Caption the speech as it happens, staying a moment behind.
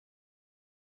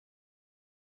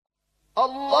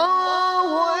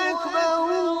Allahu ekber,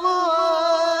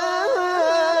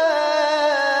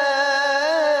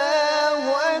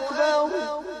 Allahu ekber,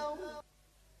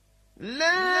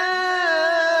 la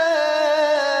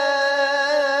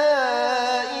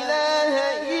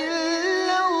ilahe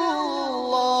illallah.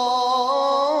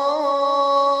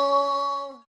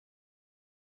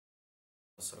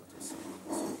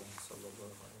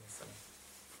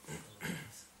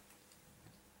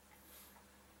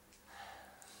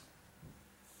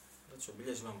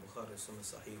 Bilježi imam Buhari u svome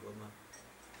sahihu odmah.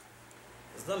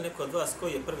 Zna li neko od vas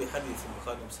koji je prvi hadis u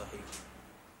Buharinom sahihu?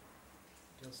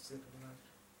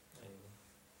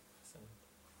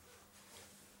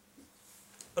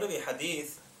 Prvi hadis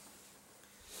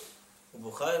u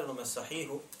Buharinom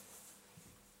sahihu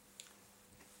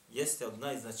jeste od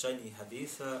najznačajnijih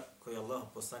hadisa koji je Allah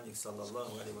poslanik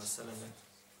sallallahu alejhi ve sellem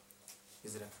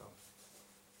izrekao.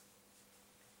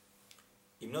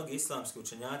 I mnogi islamski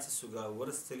učenjaci su ga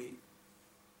uvrstili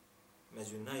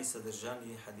među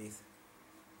najsadržanije hadise.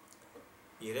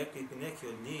 I rekli bi neki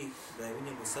od njih da je u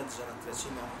njemu sadržana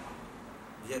trećina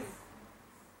vjeri.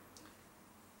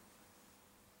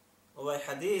 Ovaj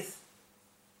hadis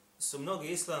su mnogi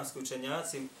islamski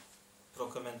učenjaci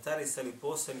prokomentarisali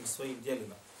posebnim svojim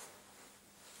djelima.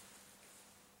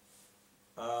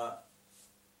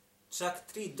 Čak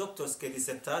 3 doktorske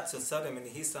disertacije od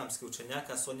savremenih islamskih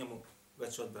učenjaka su o njemu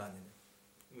već odbranjene.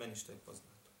 Meni što je poznato,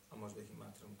 a možda ih ima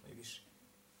trenutno i više.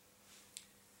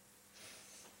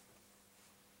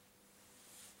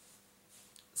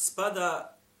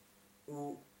 Spada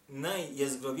u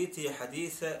najjezgrovitije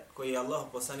hadise koje je Allah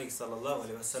poslanik sallallahu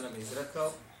alejhi ve sellem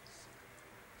izrekao.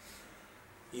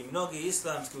 I mnogi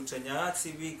islamski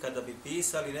učenjaci bi, kada bi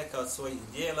pisali neka od svojih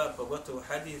dijela, pogotovo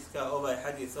hadiska, ovaj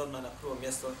hadis odmah na prvo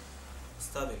mjesto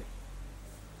stavili.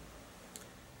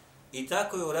 I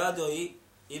tako je uradio i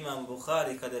Imam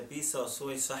Buhari kada je pisao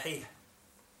svoj sahih.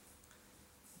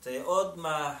 Te je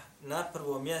odmah na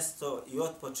prvo mjesto i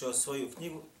otpočeo svoju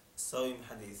knjigu sa ovim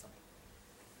hadisom.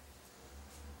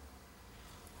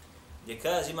 Gdje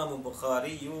kaže Imamu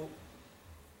Buhariju: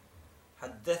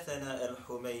 Haddethana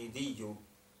al-Humaydiju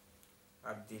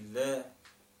Abdillah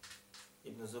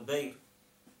ibn Zubair.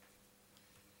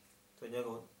 To je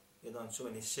njegov jedan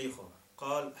čuveni šejhova.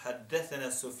 Kal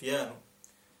haddethana Sufjanu.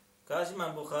 Kaže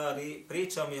Imam Buhari,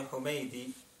 pričao mi je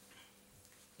Humaydi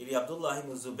ili Abdullah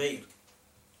ibn Zubair,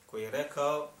 koji je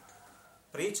rekao,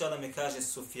 pričao nam je, kaže,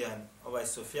 Sufjan. Ovaj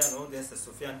Sufjan, ovdje jeste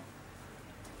Sufjan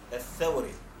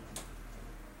al-Thawri.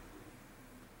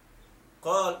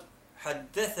 Kal,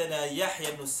 haddethana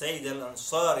Yahya ibn Sa'id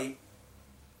al-Ansari,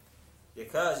 je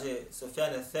kaže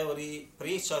Sufjan al-Thawri,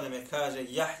 pričao nam je, kaže,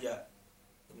 Yahya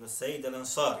ibn Sa'id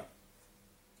al-Ansari.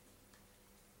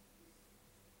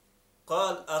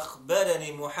 Kal,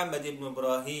 akhbarani Muhammad ibn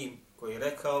Ibrahim, koji je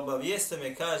rekao, obavijestio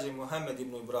me, kaže Muhammad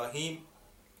ibn Ibrahim,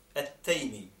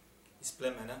 at-Taymi, iz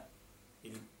plemena,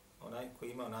 ili onaj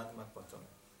koji ima nadimak po tome.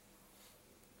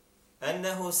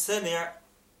 Annahu sami'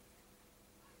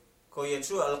 koji je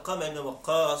čuo Alqama ibn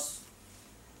Waqqas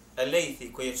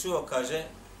al-Laythi, koji je čuo, kaže,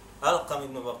 Alqama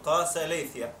ibn Waqqas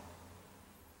al-Laythija.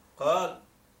 Kal,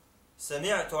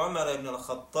 sami'tu Umar ibn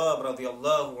al-Khattab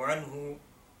radijallahu anhu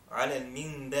ala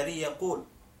al-minbari yaqul.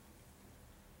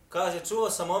 Kaže, čuo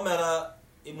sam Umara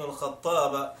ibn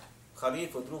al-Khattaba,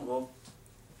 halifu drugog,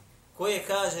 koji je,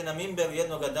 kaže, na minberu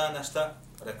jednoga dana šta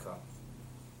rekao.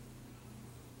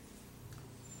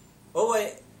 Ovo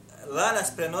je lanac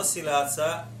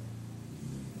prenosilaca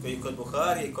koji kod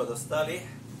Buhari i kod ostalih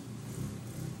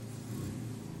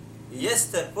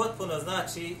jeste potpuno,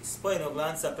 znači, spojenog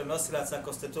lanca prenosilaca,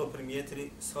 ako ste to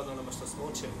primijetili shodno onome što smo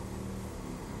učili.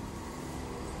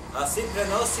 A svi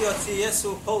prenosioci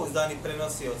jesu pouzdani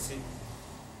prenosioci.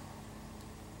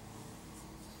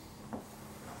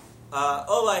 A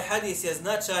ovaj hadis je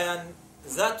značajan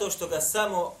zato što ga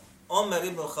samo Omer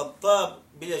ibn Khattab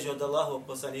bilježi od Allahovog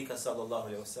poslanika sallallahu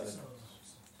alejhi ve sellem.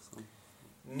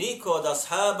 Niko od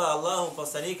ashaba Allahovog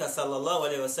poslanika sallallahu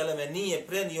alejhi ve sellem nije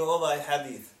prenio ovaj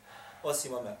hadis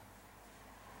osim Omer.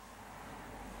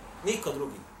 Niko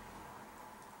drugi.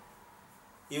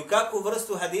 I u kakvu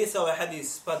vrstu hadisa ovaj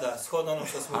hadis spada, shodno ono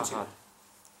što smo učili?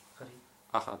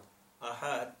 Ahad.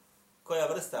 Ahad. Koja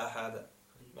vrsta ahada?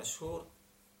 Mešhur,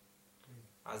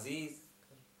 aziz,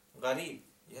 garib.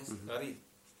 Jesi, garib.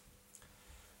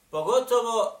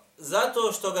 Pogotovo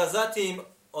zato što ga zatim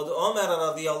od Omera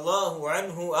radijallahu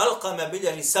anhu Alqama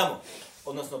bilježi samo,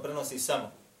 odnosno prenosi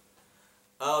samo.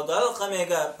 A od Alqame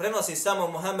ga prenosi samo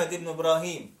Muhammed ibn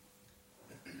Ibrahim.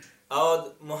 A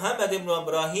od Muhammed ibn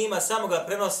Ibrahima samo ga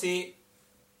prenosi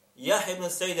Yahya ibn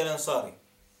Sa'id al-Ansari.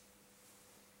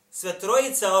 Sve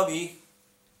trojica ovih,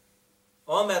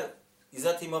 Omer i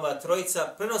zatim ova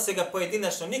trojica, prenose ga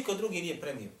pojedinačno, niko drugi nije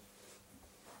prenio.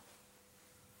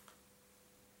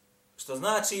 Što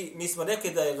znači, mi smo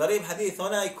rekli da je garib hadith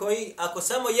onaj koji, ako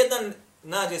samo jedan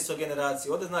nađe svoj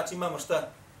generaciju, onda znači imamo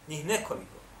šta? Njih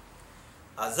nekoliko.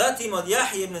 A zatim od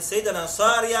Jahije ibn Sejda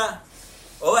Ansarija,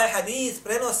 ovaj hadith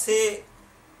prenose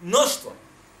mnoštvo.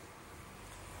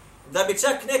 Da bi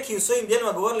čak neki u svojim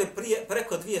djelima govorili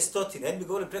preko 200, ne bi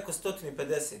govorili preko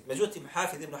 150. Međutim,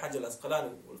 Hafid ibn Hajar al-Asqalani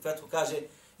u Fethu kaže,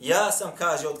 ja sam,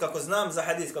 kaže, od kako znam za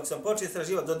hadith, kako sam počeo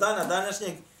istraživati do dana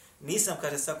današnjeg, nisam,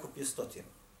 kaže, sakupio 100.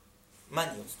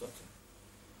 Manje od 100.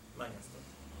 Manje od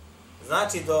 100.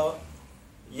 Znači, do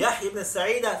Jahije ibn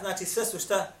Sa'ida, znači sve su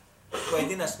šta?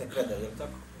 Pojedinačne predaje, je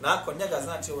tako? Nakon njega,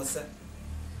 znači, ovo se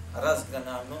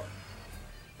razgranano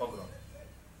ogromno.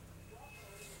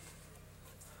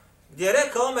 Gdje je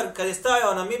rekao Omer, kad je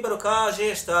stajao na mimberu,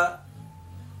 kaže šta?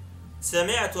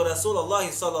 Sami'tu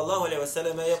Rasulallahi sallallahu alaihi wa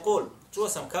sallam yaqul. Čuo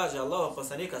sam, kaže Allahov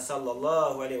poslanika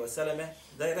sallallahu alaihi wa sallam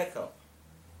da je rekao: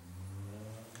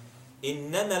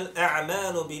 Innamal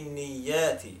a'malu bin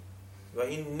niyyati wa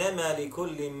innama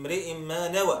likulli imri'in ma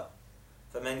nawa.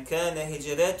 فمن كان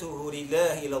هجرته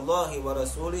لله إلى الله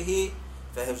ورسوله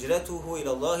فهجرته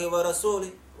إلى الله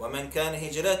ورسوله ومن كان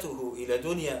هجرته إلى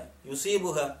دنيا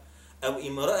يصيبها أو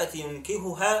امرأة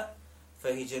ينكهها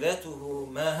فهجرته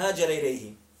ما هاجر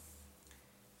إليه.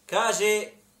 Kaže,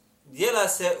 djela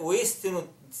se u istinu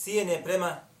cijene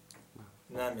prema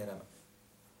namjerama.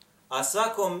 A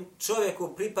svakom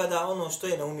čovjeku pripada ono što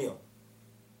je naumio.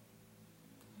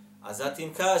 A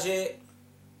zatim kaže,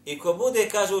 i ko bude,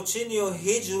 kaže, učinio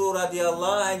hidžru radi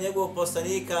Allaha i njegovog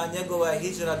poslanika, njegova je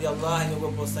hidžra radi Allaha i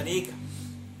njegovog poslanika.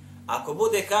 Ako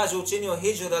bude, kaže, učinio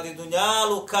hidžru radi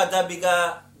dunjaluka da bi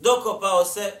ga dokopao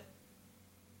se,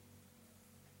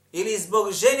 ili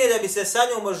zbog žene da bi se sa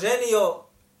njom oženio,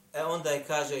 onda je,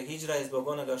 kaže, hidžra je zbog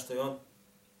onoga što je on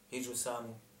hidžru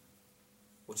samu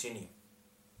učinio.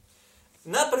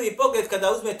 Na prvi pogled,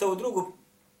 kada uzmete u drugu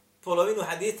polovinu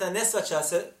haditha, ne svaća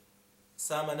se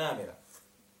sama namjera.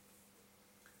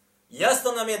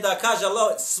 Jasno nam je da kaže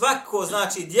Allah, svako,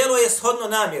 znači, djelo je shodno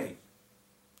namjeri.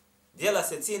 Djela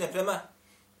se cijene prema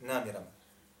namjerama.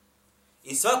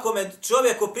 I svakome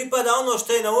čovjeku pripada ono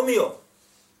što je naumio.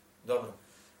 Dobro.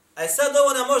 A sad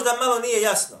ovo nam možda malo nije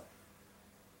jasno.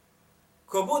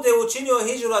 Ko bude učinio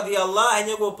hidžru radi Allaha i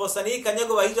njegovog poslanika,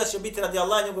 njegova hidžra će biti radi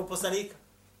Allaha i njegovog poslanika.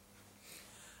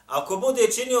 Ako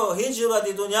bude činio hidžru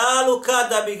radi dunjaluka,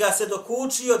 da bi ga se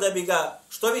dokučio, da bi ga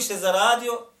što više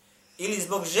zaradio, ili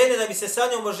zbog žene da bi se sa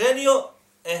njom oženio,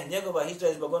 njegova hidžra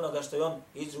je zbog onoga što je on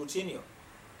hidžru učinio.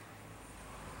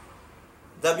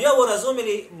 Da bi ovo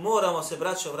razumjeli, moramo se,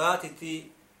 braćo,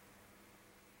 vratiti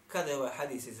kada je ovaj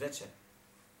hadis izrečen.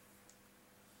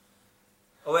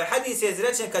 Ovaj hadis je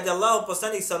izrečen kad je Allahov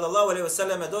poslanik sallallahu alejhi ve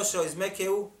selleme došao iz Mekke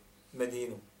u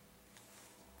Medinu.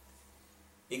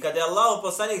 I kada je Allahov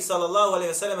poslanik sallallahu alejhi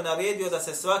ve selleme naredio da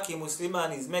se svaki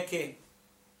musliman iz Mekke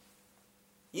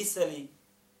iseli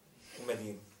u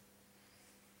Medinu.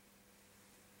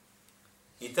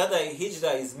 I tada je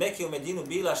hidžra iz Mekke u Medinu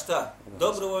bila šta?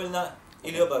 Dobrovoljna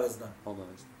ili obavezna?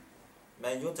 Obavezna.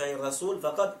 Men yuta'i rasul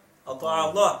faqad ata'a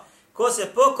Allah. Ko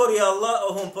se pokori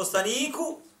Allahovom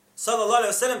poslaniku, sallallahu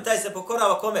alejhi ve sellem, taj se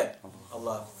pokorava kome?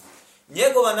 Allah.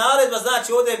 Njegova naredba,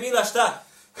 znači, ovdje je bila šta?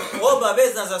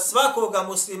 Obavezna za svakoga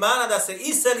muslimana da se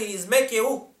iseli iz Mekke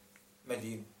u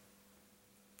Medinu.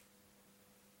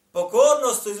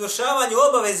 Pokornost u izvršavanju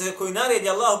obaveze koju naredi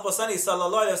Allahu poslanik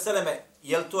sallallahu alejhi ve selleme,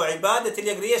 je to ibadet ili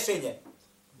je griješenje?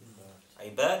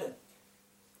 Ibadet.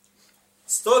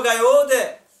 Stoga je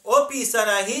ovdje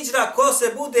opisana hidžra, ko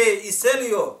se bude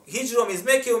iselio hidžrom iz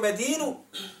Mekke u Medinu,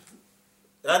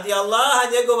 radi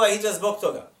Allaha, njegova hidžra zbog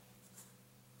toga.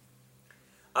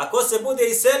 Ako se bude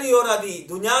iselio radi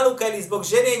dunjaluka ili zbog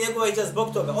žene, njegova hidžra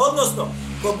zbog toga. Odnosno,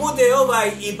 ko bude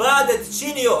ovaj ibadet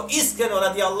činio iskreno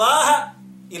radi Allaha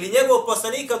ili njegovog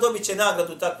poslanika, dobit će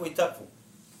nagradu takvu i takvu.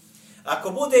 Ako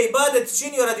bude ibadet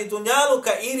činio radi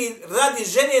dunjaluka ili radi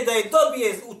žene da je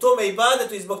dobije u tome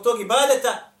ibadetu i zbog tog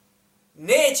ibadeta,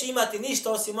 neće imati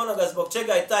ništa osim onoga zbog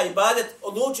čega je taj ibadet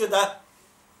odlučio da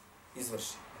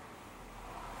izvrši.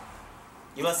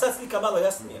 I vam sad slika malo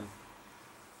jasnije.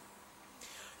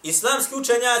 Islamski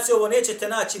učenjaci ovo nećete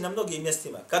naći na mnogim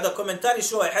mjestima. Kada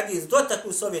komentariš ovaj hadis,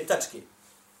 dotaknu s ove tačke,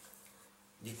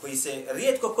 koji se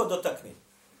rijetko ko dotakne.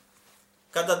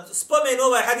 Kada spomenu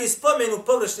ovaj hadis, spomenu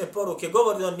površne poruke,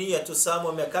 govori on nijetu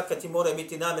samome, kakva ti mora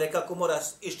biti namjere, kako moraš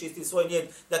iščistiti svoj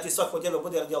nijet, da ti svako djelo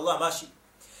bude radi Allah maši.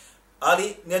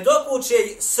 Ali ne dokuće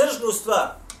sržnu stvar.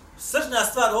 Sržna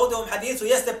stvar ovdje u ovom hadisu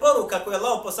jeste poruka koju je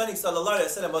Allah poslanik sallallahu alejhi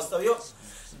ve sellem ostavio,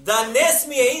 da ne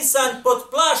smije insan pod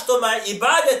plaštoma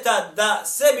ibadeta da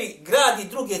sebi gradi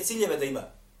druge ciljeve da ima.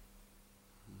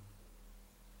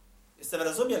 Jeste me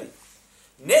razumjeli?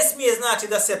 Ne smije znači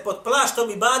da se pod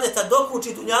plaštom ibadeta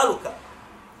dokuči dunjaluka.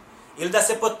 Ili da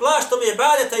se pod plaštom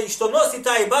ibadeta i što nosi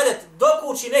taj ibadet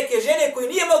dokuči neke žene koji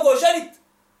nije mogao ženiti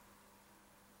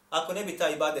ako ne bi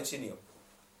taj ibadet činio.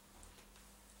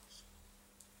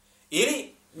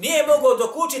 Ili nije mogao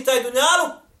dokući taj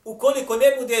dunjaluk ukoliko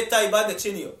ne bude taj ibadet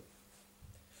činio.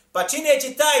 Pa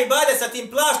čineći taj ibadet sa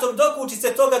tim plaštom dokući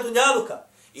se toga dunjaluka.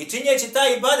 I činjeći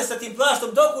taj ibadet sa tim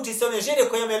plaštom dokući se one žene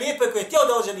koja je lijepa i koja je htio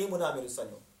da oženi imu namjeru sa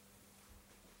njom.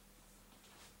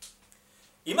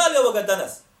 Ima li ovoga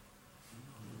danas?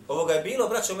 Ovoga je bilo,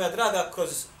 braćo moja draga,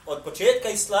 od početka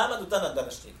Islama do dana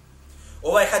današnjeg.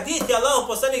 Ovaj hadith je Allahov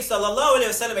poslanik sallallahu alejhi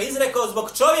ve sellem izrekao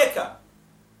zbog čovjeka.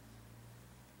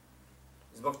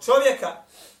 Zbog čovjeka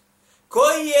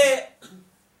koji je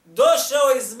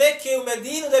došao iz Mekke u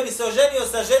Medinu da bi se oženio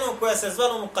sa ženom koja se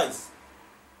zvala Muqajs.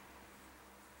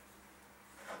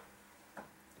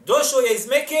 Došao je iz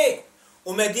Mekke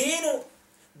u Medinu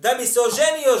da bi se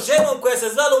oženio ženom koja se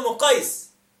zvala Muqajs.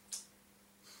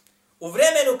 U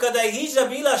vremenu kada je hidža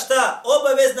bila šta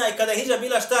obavezna i kada je hidža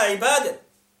bila šta ibadet.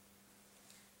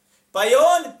 Pa je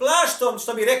on plaštom,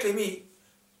 što bi rekli mi,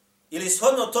 ili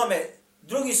shodno tome,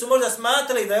 drugi su možda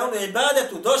smatrali da je on u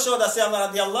ibadetu došao da se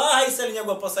radi Allaha i seli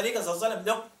njegov poslanika sa zalem,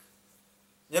 dok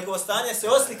njegovo stanje se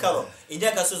oslikalo. I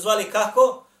njega su zvali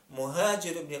kako?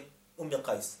 Muhađir ibn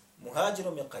Qajs. Muhađir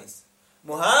ibn Qajs.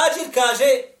 Muhađir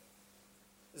kaže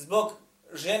zbog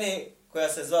žene koja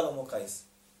se zvala Muqajs.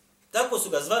 Tako su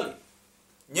ga zvali.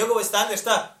 Njegovo stanje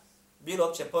šta? Bilo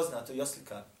opće poznato i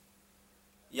oslikano.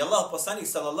 I Allah poslanik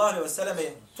sallallahu alejhi ve sellem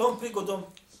je tom prigodom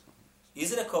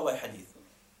izrekao ovaj hadis.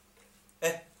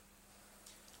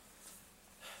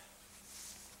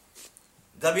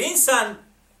 Da bi insan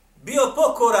bio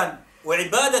pokoran u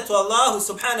ibadetu Allahu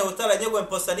subhanahu wa ta'ala njegovom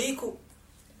poslaniku,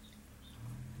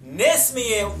 ne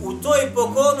smije u toj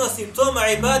pokornosti, u tom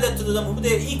ibadetu da mu bude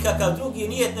ikakav drugi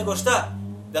nijet nego šta?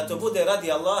 Da to bude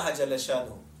radi Allaha dželle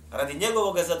šanuhu, radi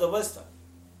njegovog zadovoljstva.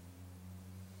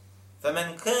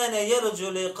 فَمَنْ كَانَ يَرْجُ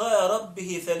لِقَاءَ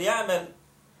رَبِّهِ فَلْيَعْمَلْ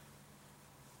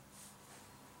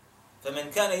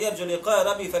فَمَنْ كَانَ يَرْجُ لِقَاءَ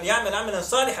رَبِّهِ فَلْيَعْمَلْ عَمَلًا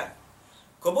صَالِحًا.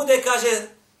 Ko bude, kaže,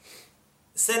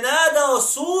 se nadao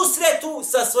susretu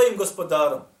sa svojim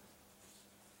gospodarom.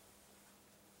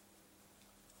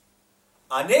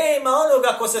 A ne ima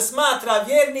onoga ko se smatra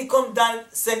vjernikom da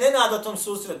se ne nada tom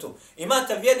susretu.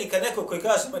 Imate vjernika nekog koji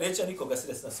kaže, ma neće nikoga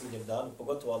sresti na sudnjem danu,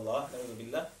 pogotovo Allah,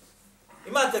 neudzubillah.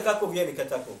 Imate kakvog vjernika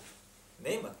takvog?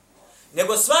 Nema.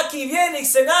 Nego svaki vjernik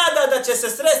se nada da će se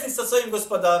sresti sa svojim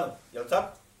gospodarom. Jel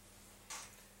tako?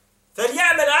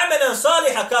 فَلْيَعْمَلْ عَمَلًا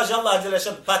صَالِحًا, kaže Allah dželle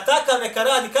šanuhu. Pa takav neka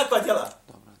radi kakva djela?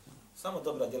 Samo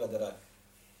dobra djela da radi.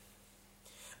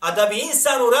 A da bi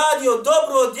insan uradio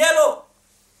dobro djelo,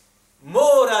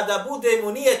 mora da bude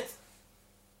mu nijet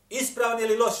ispravan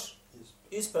ili loš?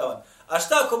 Ispravan. A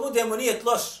šta ako bude mu nijet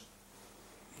loš?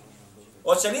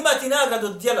 Hoće li imati nagradu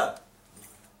od djela?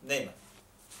 Nema.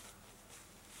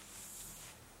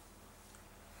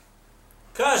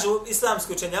 Kažu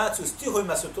islamski učenjaci, u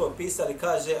stihovima su to opisali,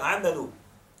 kaže amelu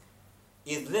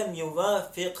idlem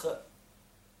yuvafiq,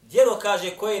 djelo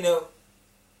kaže koje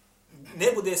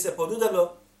ne bude se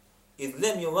podudarlo,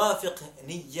 idlem yuvafiq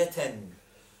nijeten,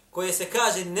 koje se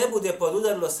kaže ne bude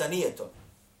podudarlo sa nijetom.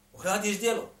 Uradiš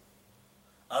djelo,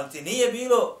 ali ti nije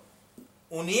bilo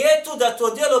u nijetu da to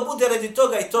djelo bude radi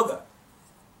toga i toga.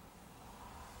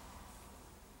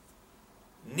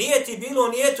 Nije ti bilo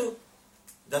u nijetu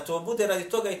da to bude radi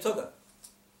toga i toga.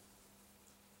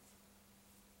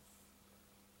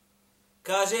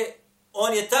 Kaže,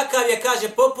 on je takav je, kaže,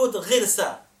 poput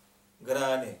girsa,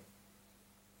 grane.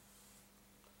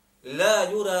 La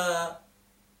yura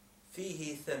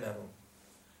fihi thamaru,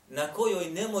 na kojoj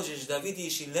ne možeš da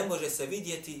vidiš i ne može se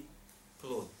vidjeti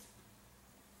plod.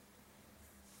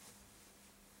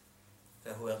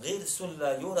 Fahuwa girsun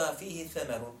la yura fihi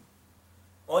thamaru.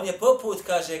 On je poput,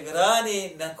 kaže,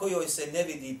 grane na kojoj se ne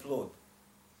vidi plod.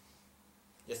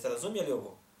 Jeste razumjeli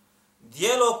ovo?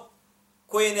 Djelo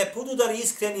koje ne podudari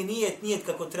iskreni nijet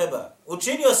kako treba.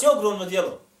 Učinio si ogromno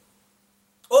djelo.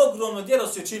 Ogromno djelo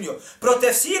si učinio.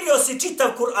 Protefsirio si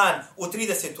čitav Kur'an u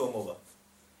 30 tomova.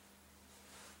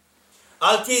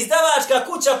 Ali ti je izdavačka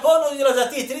kuća ponudila za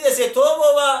tih 30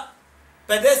 tomova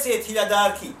 50.000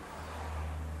 darki.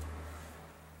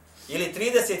 Ili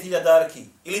 30.000 darki.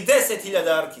 Ili 10.000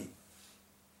 darki.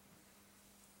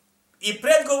 I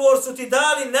predgovor su ti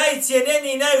dali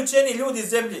najcijeneniji i najučeniji ljudi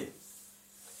zemlje.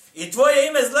 I tvoje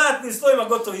ime zlatnim slovima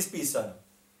gotovo ispisano.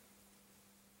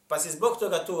 Pa si zbog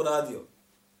toga to uradio.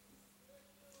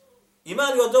 Ima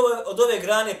li od ove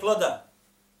grane ploda?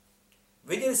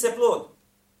 Vidi li se plod?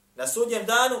 Na sudnjem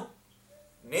danu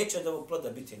neće od ovog ploda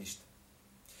biti ništa.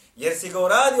 Jer si ga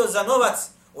uradio za novac,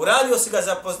 uradio si ga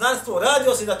za poznanstvo,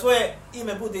 uradio si da tvoje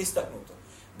ime bude istaknuto.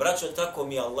 Braćo, tako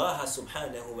mi Allaha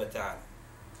subhanahu wa ta'ala.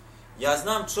 Ja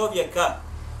znam čovjeka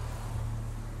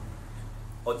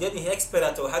od jednih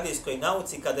eksperata u hadijskoj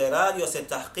nauci kada je radio se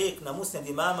tahqiq na musned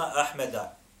imama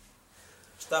Ahmeda.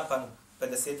 Štapan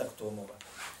 50-ak tomova.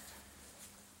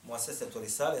 Muasesetu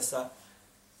risale sa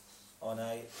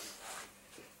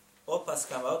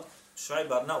opaskama od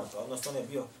Šuajba Arnauta, odnosno on je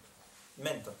bio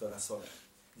mentor toga svoga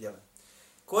djela.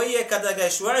 Koji je, kada ga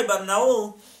je Šuajb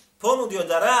Arnaut ponudio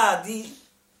da radi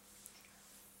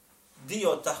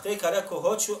dio tahqiqa, rekao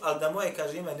hoću, ali da moje,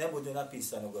 kaže, ime ne bude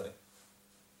napisano gore.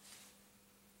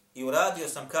 I uradio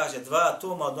sam, kaže, 2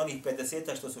 toma od onih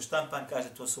 50 što su štampan, kaže,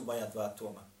 to su moja 2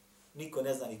 toma. Niko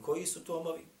ne zna ni koji su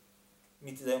tomovi,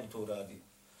 niti da je on to uradio.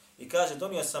 I kaže,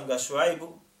 donio sam ga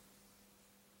Šuajbu,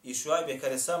 i Šuajb je,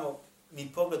 kada je samo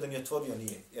ni pogledom ni otvorio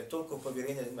nije, jer toliko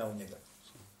povjerenja ima u njega.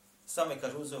 Samo je,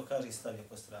 kaže, uzeo, kaže, i stavio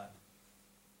po strani.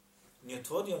 Ni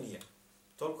otvorio nije,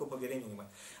 toliko povjerenja ima.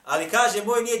 Ali, kaže,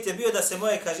 moj nijet je bio da se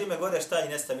moje, kaže, ime gore šta i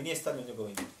ne stavi, nije stavio njegovo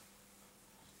ime.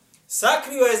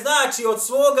 Sakrio je, znači,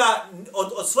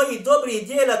 od svojih dobrih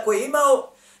dijela koje je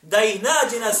imao, da ih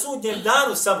nađe na sudnjem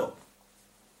danu samo.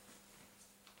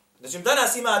 Znači,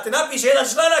 danas imate, napiše jedan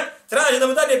članak, traži da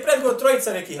mu dalje predgovor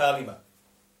 3 nekih alima.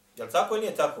 Je li tako ili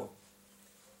nije tako?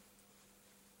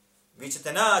 Vi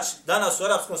ćete naći danas u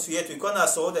arapskom svijetu i kod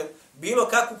nas ovdje bilo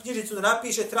kakvu knjižicu da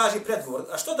napiše, traži predgovor.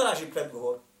 A što da traži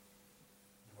predgovor?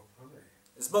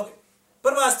 Zbog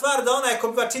prva stvar da onaj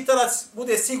ko biva čitalac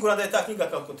bude siguran da je ta knjiga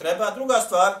kako treba. Druga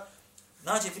stvar,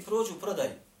 nađe ti prođu u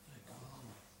prodaju.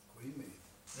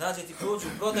 Nađe ti prođu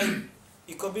u prodaju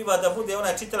i ko biva da bude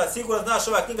onaj čitalac siguran, znaš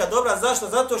ova knjiga dobra. Zašto?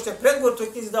 Zato što je predgovor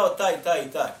toj knjizi dao taj i taj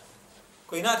i taj.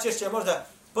 Koji najčešće možda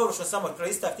površno samo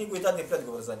prelista knjigu i dadne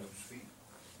predgovor za nju.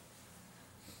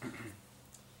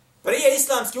 Prije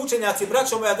islamski učenjaci,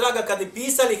 braćo moja draga, kad bi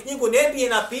pisali knjigu, ne bi je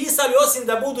napisali osim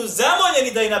da budu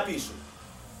zamoljeni da je napišu.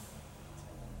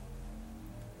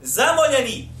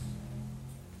 Zamoljeni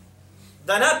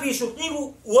da napišu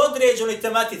knjigu u određenoj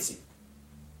tematici.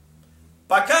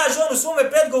 Pa kaže on u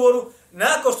svome predgovoru,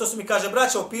 nakon što su mi, kaže,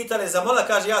 braća upitali, zamola,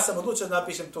 kaže, ja sam odlučio da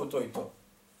napišem to, to i to.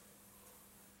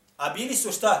 A bili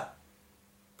su šta?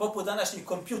 Poput današnjih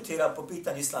kompjutera po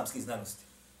pitanju islamskih znanosti.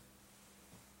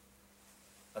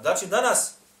 A znači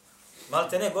danas,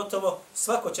 malte ne gotovo,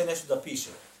 svako će nešto da piše.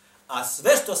 A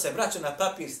sve što se, braćo, na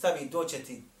papir stavi, doće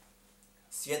ti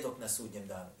svjedok na sudnjem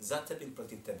danu. Za tebe ili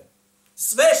protiv tebe.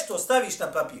 Sve što staviš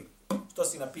na papir, što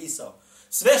si napisao,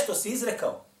 sve što si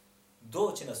izrekao,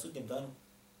 doće na sudnjem danu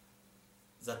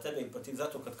za tebe i protiv.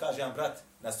 Zato kad kaže jedan brat,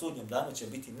 na sudnjem danu će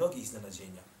biti mnogi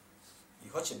iznenađenja. I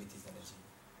hoće biti iznenađenja.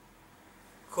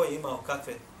 Ko je imao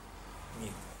kakve?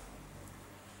 Nije.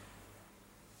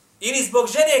 Ili zbog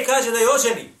žene kaže da je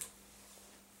oženi.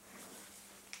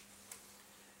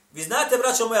 Vi znate,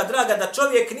 braćo moja draga, da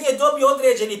čovjek nije dobio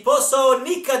određeni posao,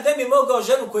 nikad ne bi mogao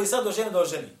ženu koji sad oženi da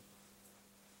oženi.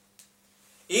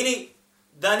 Ili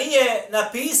da nije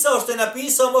napisao što je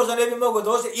napisao, možda ne bi mogao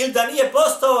da oženi. Ili da nije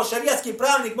postao šerijatski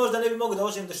pravnik, možda ne bi mogao da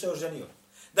oženi da što je oženio.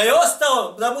 Da je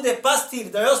ostao da bude pastir,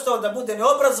 da je ostao da bude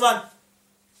neobrazovan,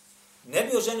 ne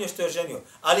bi oženio što je oženio.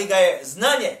 Ali ga je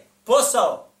znanje,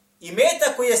 posao i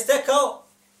metak koji je stekao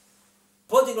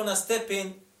podiglo na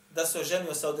stepen da se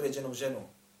oženio sa određenom ženom.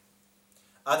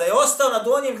 A da je ostao na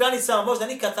donjim granicama, možda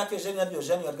nikad takve žene ne bi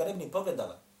oženio, jer ga ne bi ni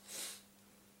pogledala.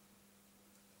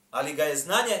 Ali ga je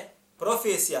znanje,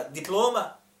 profesija,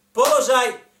 diploma,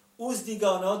 položaj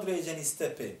uzdigao na određeni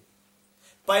stepen.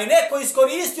 Pa je neko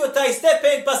iskoristio taj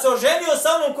stepen pa se oženio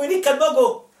sa onom koji nikad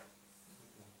mogu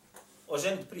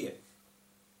oženiti prije.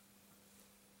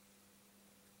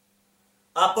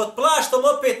 A pod plaštom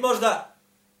opet možda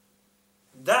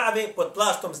dave, pod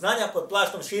plaštom znanja, pod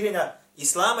plaštom širenja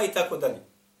islama i tako dalje.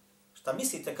 Šta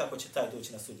mislite kako će taj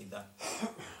doći na sudnji dan?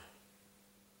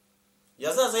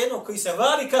 Ja znam za jednog koji se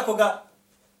vali kako ga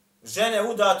žene,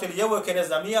 udate ili djevojke, ne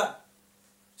znam ja,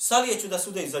 salijeću da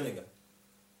sude iza njega.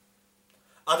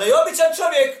 A da je običan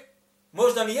čovjek,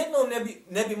 možda ni jednom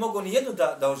ne bi mogao ni jednu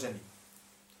da oženi.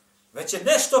 Već je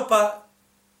nešto pa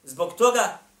zbog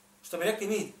toga, što bi rekli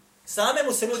mi, same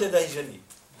mu se nude da ih ženi.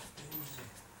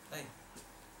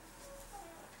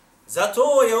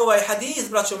 Zato je ovaj hadis,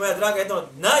 braćo moja draga, jedan od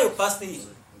najopasnijih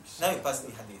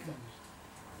hadisa.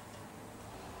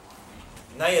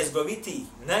 Najjezgovitijih,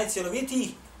 najcjelovitijih,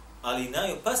 ali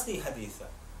najopasnijih hadisa.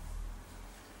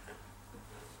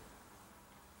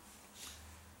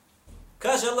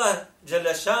 Kaže Allah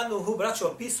Đelešanuhu, braćo,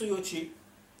 opisujući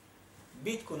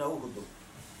bitku na Uhudu.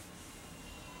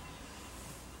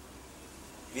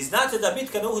 Vi znate da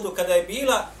bitka na Uhudu kada je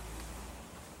bila,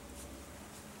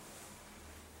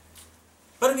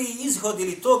 prvi izhod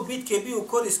ili tog bitke je bio u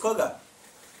korist koga?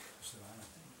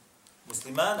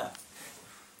 Muslimana.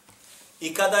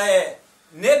 I kada je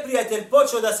neprijatelj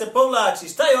počeo da se povlači,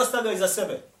 šta je ostavio iza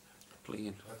sebe?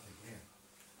 Plijen.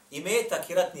 Imetak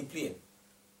i ratni plijen.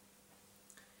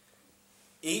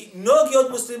 I mnogi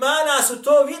od muslimana su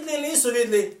to vidli ili nisu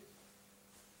vidli?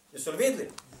 Jesu li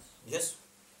vidli? Jesu.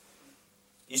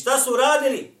 I šta su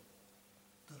uradili?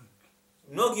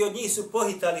 Mnogi od njih su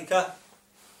pohitali ka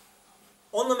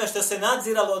onome što se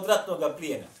nadziralo od ratnog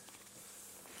plijena.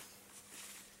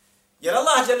 Jer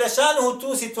Allah Đelešanuhu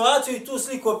tu situaciju i tu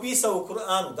sliku opisao u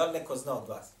Kur'anu. Da li neko zna od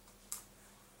vas?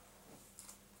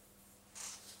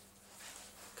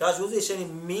 Kaže uzvišeni,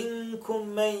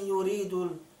 minkum men yuridul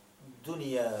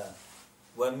dunja,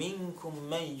 wa minkum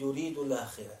men yuridul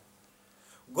ahira.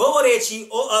 Govoreći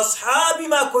o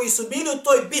ashabima koji su bili u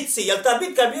toj bitci, je li ta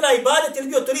bitka bila ibadet ili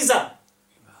bio turizam?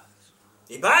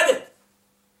 Ibadet.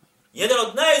 Jedan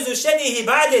od najuzvišenijih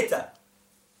ibadeta.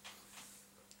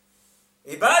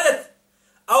 Ibadet.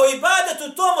 A u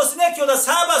ibadetu tomu su neki od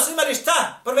ashaba su imali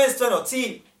šta? Prvenstveno,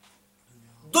 cilj.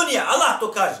 Dunja, Allah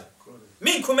to kaže.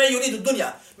 Minkum men yuridu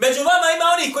dunja. Među vama ima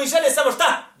onih koji žele samo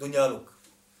šta? Dunjaluk.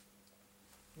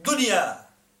 Dunja.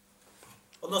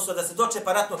 Odnosno da se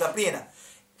dočepa ratnog plijena.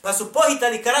 Pa su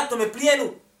pohitali ka ratnome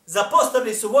plijenu,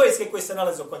 zapostavili su vojske koje se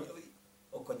nalaze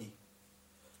oko njih.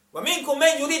 Wa minkum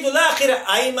men yuridu al-akhirah,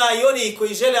 a ima i oni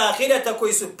koji žele ahireta,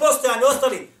 koji su postojani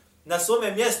ostali na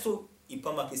svome mjestu i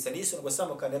pomakli se nisu, nego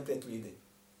samo ka neprijatelju ide.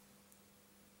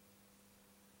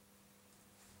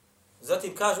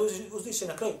 Zatim kaže uzviše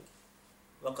na kraju,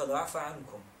 وَقَدْ عَفَ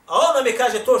عَنْكُمْ. A on nam je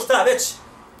kaže to šta već?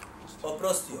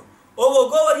 Oprostio. Ovo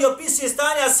govori i opisuje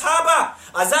stanje ashaba,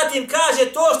 a zatim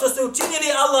kaže to što ste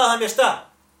učinili, Allah vam je šta?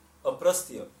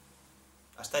 Oprostio.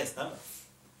 A šta je s nama?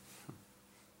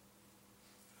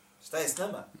 Šta je s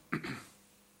nama?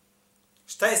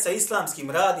 Šta je sa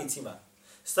islamskim radnicima?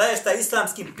 Šta je sa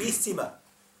islamskim piscima?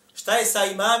 Šta je sa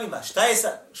imamima?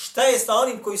 Šta je sa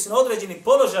onim koji su na određenim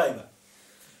položajima?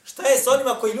 Šta je sa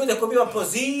onima koji ljude koji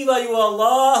pozivaju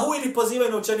Allahu ili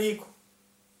pozivaju novčaniku?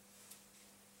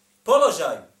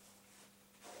 Položaj.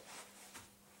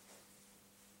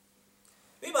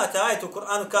 Vi imate ajet u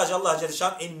Kur'anu, kaže Allah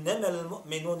Đelešan, innemel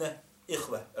mu'minune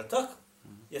ihve. Je li tako?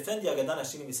 Efendija ga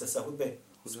danas čini mi se sa hudbe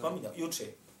spominjao, juče.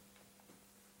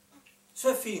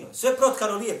 Sve fino, sve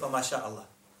protkano lijepo, maša Allah.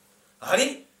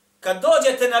 Ali, kad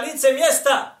dođete na lice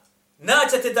mjesta,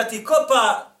 naćete da ti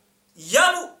kopa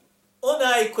jamu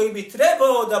onaj koji bi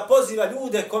trebao da poziva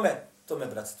ljude kome? Tome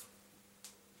bratstvu.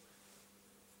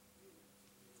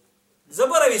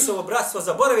 Zaboravi se ovo bratstvo,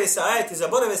 zaboravi se ajeti,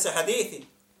 zaboravi se hadithi.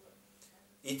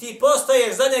 I ti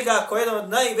postaješ za njega kao jedan od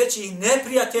najvećih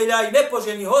neprijatelja i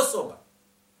nepoželjnih osoba.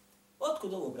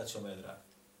 Otkud ovo, braćo moje drage?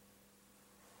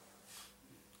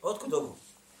 Otkud ovo?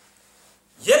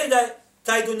 Je li da je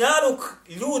taj dunjaluk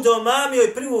ljude omamio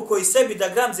i privukao i sebi da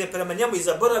gramze prema njemu i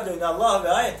zaboravljaju na Allahove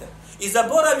ajete? I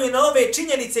zaboravljaju na ove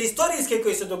činjenice istorijske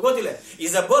koje se dogodile? I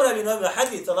zaboravljaju na ove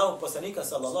hadite Allahog poslanika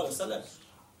sallallahu alaihi sallam?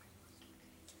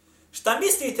 Šta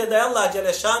mislite da je Allah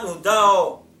Đelešanu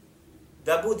dao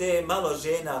da bude malo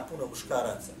žena, a puno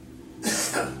muškaraca?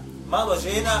 Malo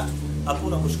žena, a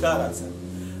puno muškaraca.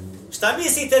 Šta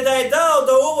mislite da je dao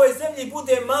da u ovoj zemlji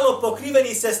bude malo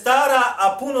pokriveni sestara,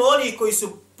 a puno onih koji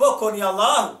su pokorni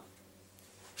Allahu?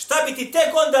 Šta bi ti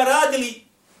tek onda radili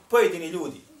pojedini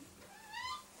ljudi?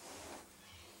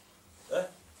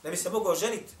 Ne bi se mogao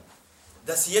ženiti.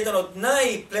 Da si jedan od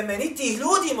najplemenitijih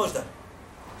ljudi možda.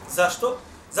 Zašto?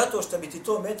 Zato što bi ti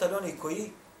to metali oni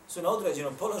koji su na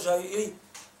određenom položaju ili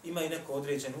imaju neku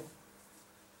određenu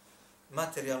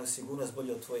materijalnu sigurnost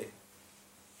bolje od tvoje.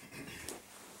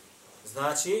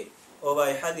 Znači,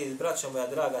 ovaj hadis, braćo moja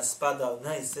draga, spada u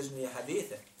najsržnije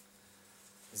hadite.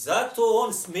 Zato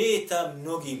on smeta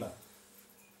mnogima.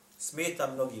 Smeta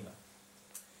mnogima.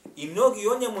 I mnogi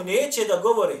o njemu neće da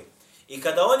govore. I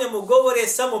kada o njemu govore,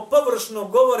 samo površno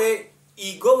govore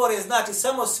i govore, znači,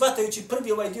 samo shvatajući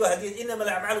prvi ovaj dio hadis, innamal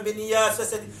a'malu binnijat, sve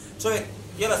se čovjek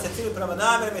djela se cilju prema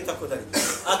namjerama i tako dalje.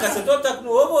 A kad se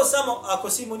dotaknu ovo, samo ako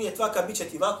svimo nije tvaka, bit će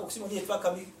ti ovako, ako svimo nije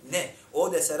tvaka, ne.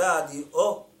 Ovdje se radi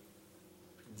o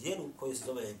dijelu koji se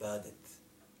zove ibadet.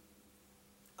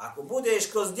 Ako budeš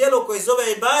kroz dijelo koji se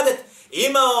zove ibadet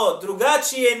imao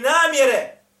drugačije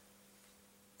namjere,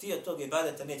 ti od tog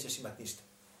ibadeta nećeš imati ništa.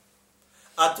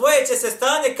 A tvoje će se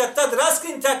stanje kad tad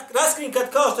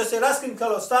raskrinkat kao što se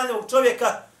raskrinkalo stanje ovog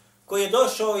čovjeka koji je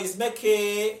došao iz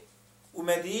Mekke u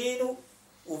Medinu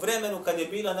u vremenu kad je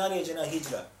bila naređena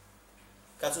hidžra.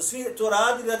 Kad su svi to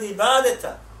radili radi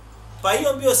ibadeta, pa i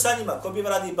on bio sa njima, ko bi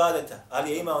radi ibadeta,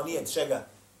 ali je imao nijet čega,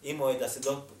 imao je da se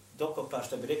dokopa,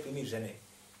 što bi rekli mi žene.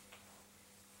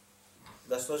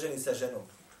 Da se oženi sa ženom.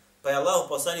 Pa je Allah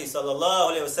poslanik sallallahu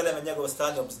alejhi ve sellem njegovo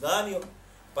stanje obznanio,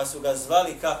 pa su ga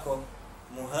zvali kako?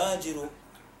 Muhađiru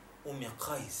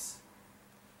Qais.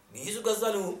 Nisu ga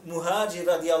zvali muhađir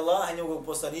radi Allaha njegovog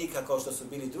poslanika kao što su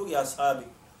bili drugi ashabi,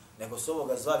 nego su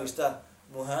ovoga zvali šta?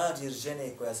 Muhađir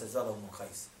žene koja se zvala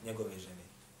Qais, njegove žene.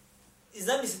 I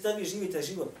zamislite da vi živite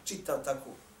život čitav tako.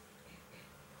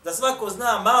 Da svako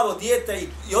zna malo dijete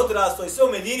i odrasto i sve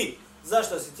u Medini.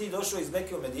 Zašto si ti došao iz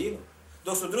Mekke u Medinu?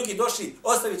 Dok su drugi došli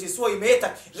ostaviti svoj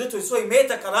metak, žrtvuju svoj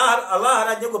metak, Allah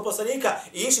radi njegovog poslanika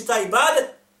i išli taj ibadet,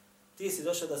 ti si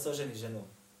došao da se oženi ženom.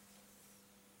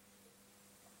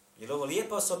 Je li ovo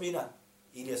lijepa osobina?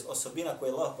 Ili je osobina koju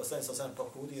je Allah poslanik sallallahu alejhi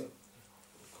ve sellem pokudio?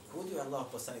 Pokudio je Allah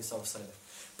poslanik sallallahu alejhi ve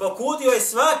sellem. Pokudio je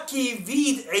svaki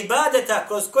vid ibadeta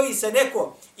kroz koji se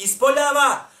neko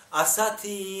ispoljava, a sa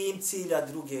tim cilja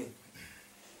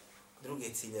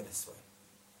druge ciljeve svoje.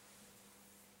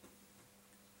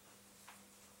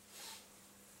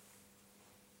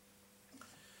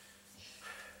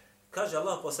 Kaže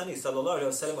Allah poslanik sallallahu alejhi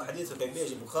ve sellem u hadisu koji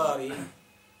bilježi Buhari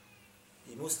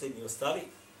i Muslim i ostali,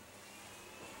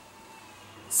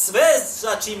 sve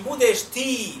za čim budeš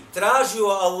ti tražio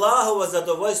Allahovo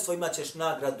zadovoljstvo, imat ćeš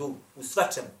nagradu u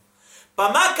svačemu. Pa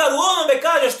makar u onome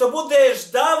kaže što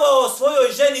budeš davao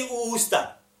svojoj ženi u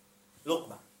usta.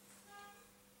 Lukma.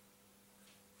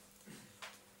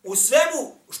 U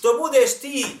svemu što budeš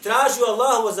ti tražio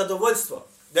Allahovo zadovoljstvo,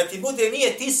 da ti bude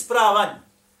nijet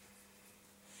ispravan,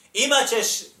 imat ćeš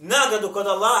nagradu kod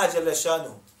Allaha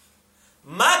dželešanu.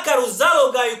 Makar u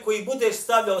zalogaju koji budeš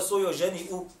stavljao svojoj ženi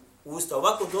u usta.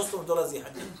 Ovako doslovno dolazi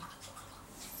hadis.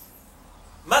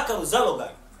 Makar u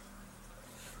zalogaju.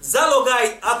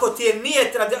 Zalogaj, ako ti je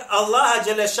nijet radi Allaha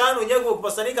dželešanu, njegovog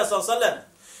poslanika sallallahu alejhi ve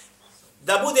sellem,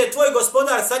 da bude tvoj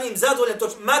gospodar sa njim zadovoljan,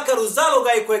 makar u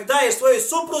zalogaju kojeg daješ svojoj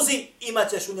supruzi, imat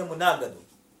ćeš u njemu nagradu.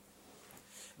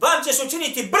 Vam ćeš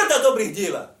učiniti brda dobrih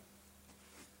djela.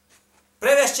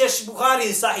 Prevešćeš Buhari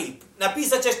i Sahih,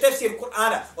 napisat ćeš tefsir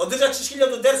Kur'ana, održat ćeš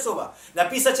 1000 dersova,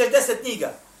 napisat ćeš 10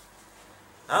 knjiga.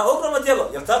 Ogromno djelo,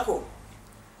 jel tako?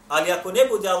 Ali ako ne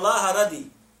bude Allaha radi,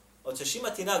 hoćeš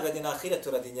imati nagrade na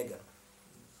ahiretu radi njega?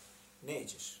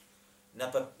 Nećeš.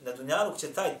 Na dunjaluk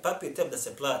će taj papir tebi da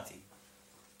se plati.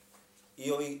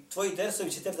 I ovi tvoji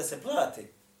dersovi će tebi da se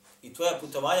plati. I tvoja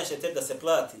putovanja će tebi da se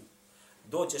plati.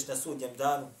 Doćeš na sudnjem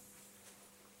danu.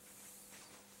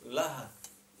 Laha,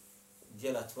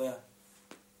 djela tvoja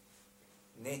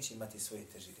neće imati svoje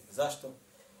težine. Zašto?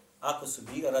 Ako su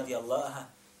bila radi Allaha,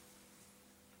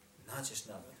 naćeš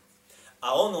nagradu.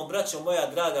 A ono, braćo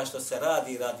moja draga, što se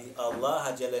radi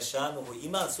Allaha dželešanuhu,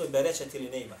 ima li svoj berečet ili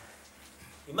ne ima?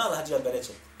 Ima li hađa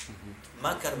berečet?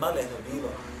 Makar maleno bilo,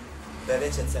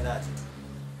 berečet se nađe.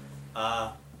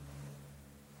 A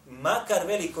makar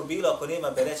veliko bilo, ako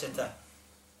nema berečeta,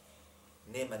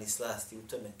 nema ni slasti u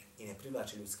tome i ne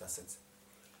privlači ljudska srca.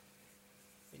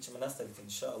 Mi ćemo nastaviti,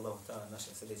 inša Allah, na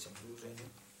našem sljedećem druženju.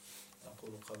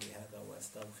 Aqulu qavli hada wa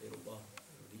astaghfirullah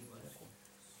li wa lakum.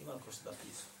 Ima li ko što da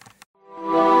pisu?